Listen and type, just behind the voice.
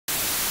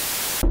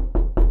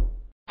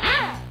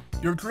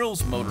Your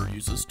grill's motor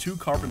uses two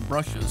carbon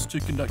brushes to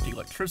conduct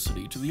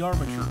electricity to the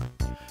armature.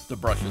 The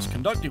brushes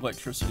conduct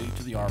electricity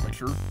to the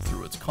armature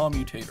through its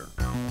commutator.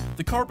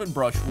 The carbon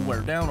brush will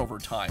wear down over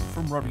time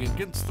from rubbing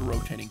against the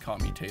rotating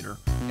commutator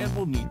and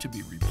will need to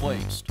be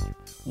replaced.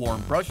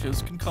 Worn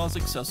brushes can cause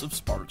excessive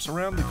sparks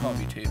around the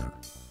commutator.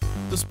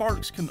 The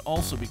sparks can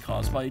also be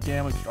caused by a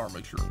damaged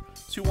armature,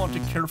 so you want to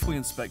carefully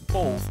inspect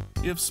both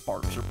if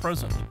sparks are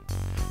present.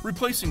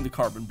 Replacing the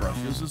carbon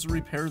brushes is a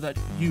repair that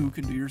you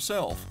can do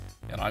yourself,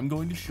 and I'm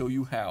going to show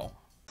you how.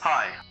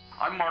 Hi,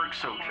 I'm Mark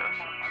Socha.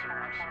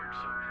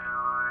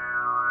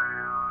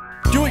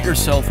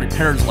 Do-it-yourself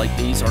repairs like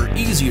these are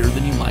easier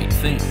than you might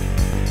think.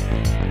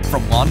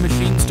 From lawn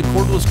machines to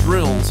cordless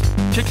grills,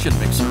 kitchen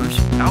mixers,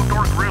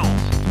 outdoor grills,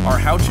 our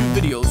how-to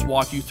videos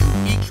walk you through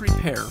each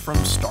repair from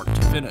start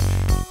to finish.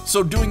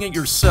 So doing it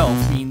yourself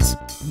means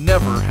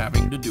never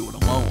having to do it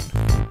alone.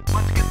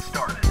 Let's get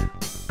started.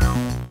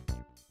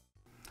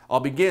 I'll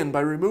begin by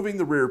removing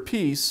the rear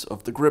piece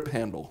of the grip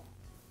handle.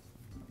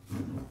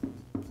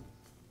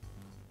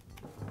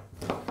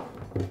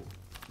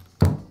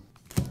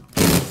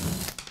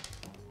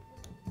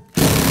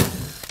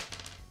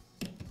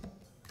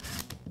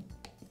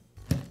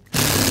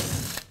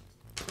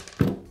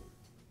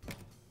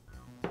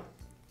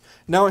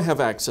 Now I have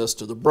access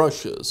to the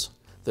brushes.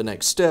 The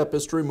next step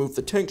is to remove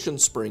the tension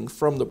spring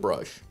from the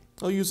brush.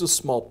 I'll use a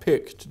small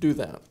pick to do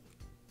that.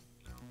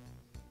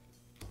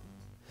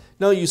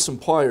 Now I'll use some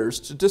pliers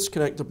to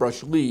disconnect the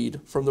brush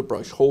lead from the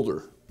brush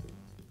holder.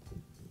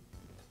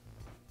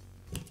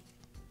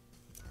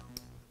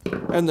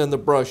 And then the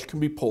brush can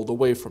be pulled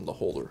away from the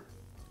holder.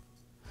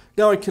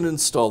 Now I can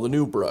install the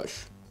new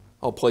brush.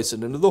 I'll place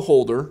it into the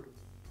holder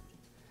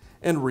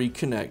and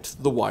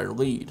reconnect the wire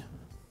lead.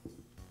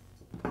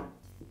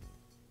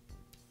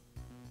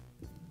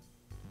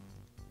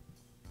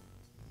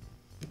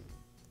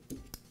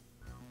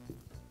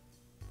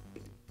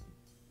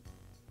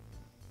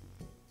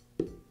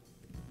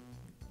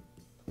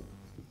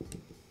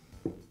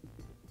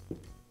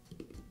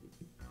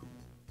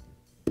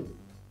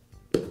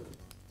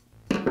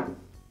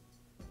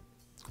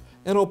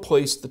 And I'll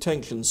place the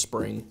tension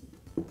spring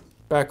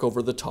back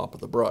over the top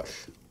of the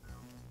brush.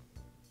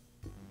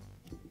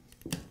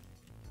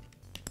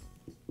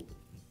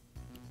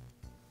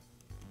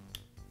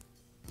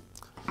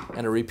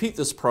 And I repeat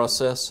this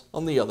process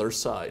on the other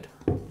side.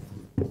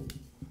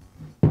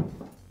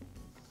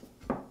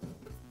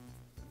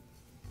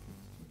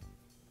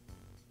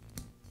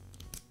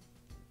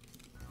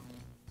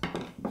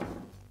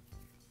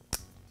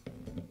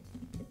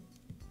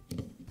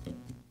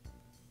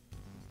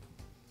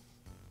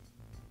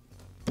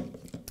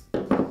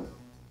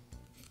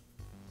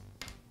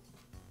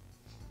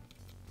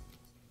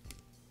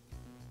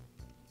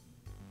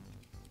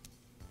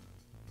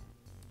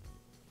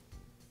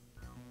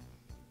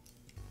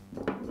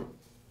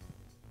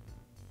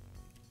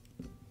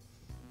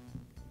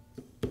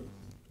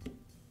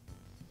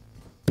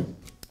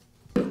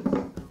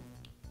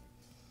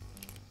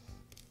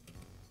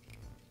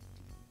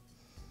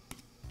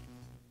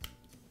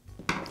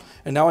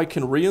 And now I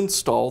can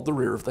reinstall the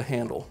rear of the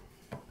handle.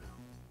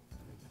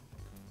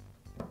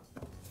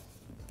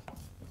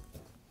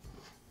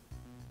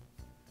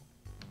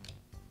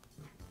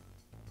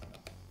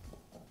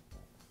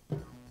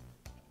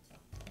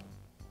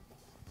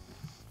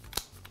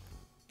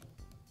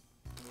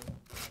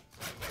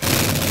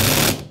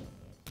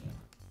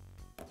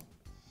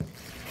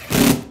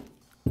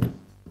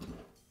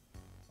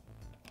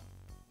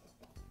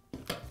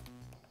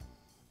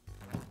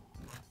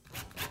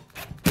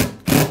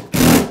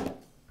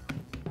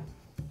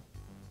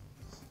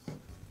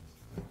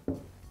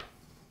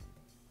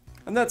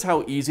 And that's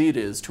how easy it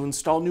is to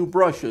install new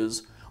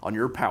brushes on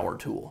your power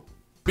tool.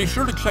 Be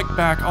sure to check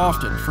back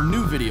often for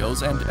new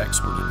videos and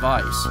expert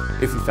advice.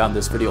 If you found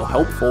this video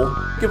helpful,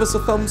 give us a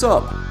thumbs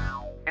up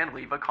and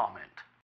leave a comment.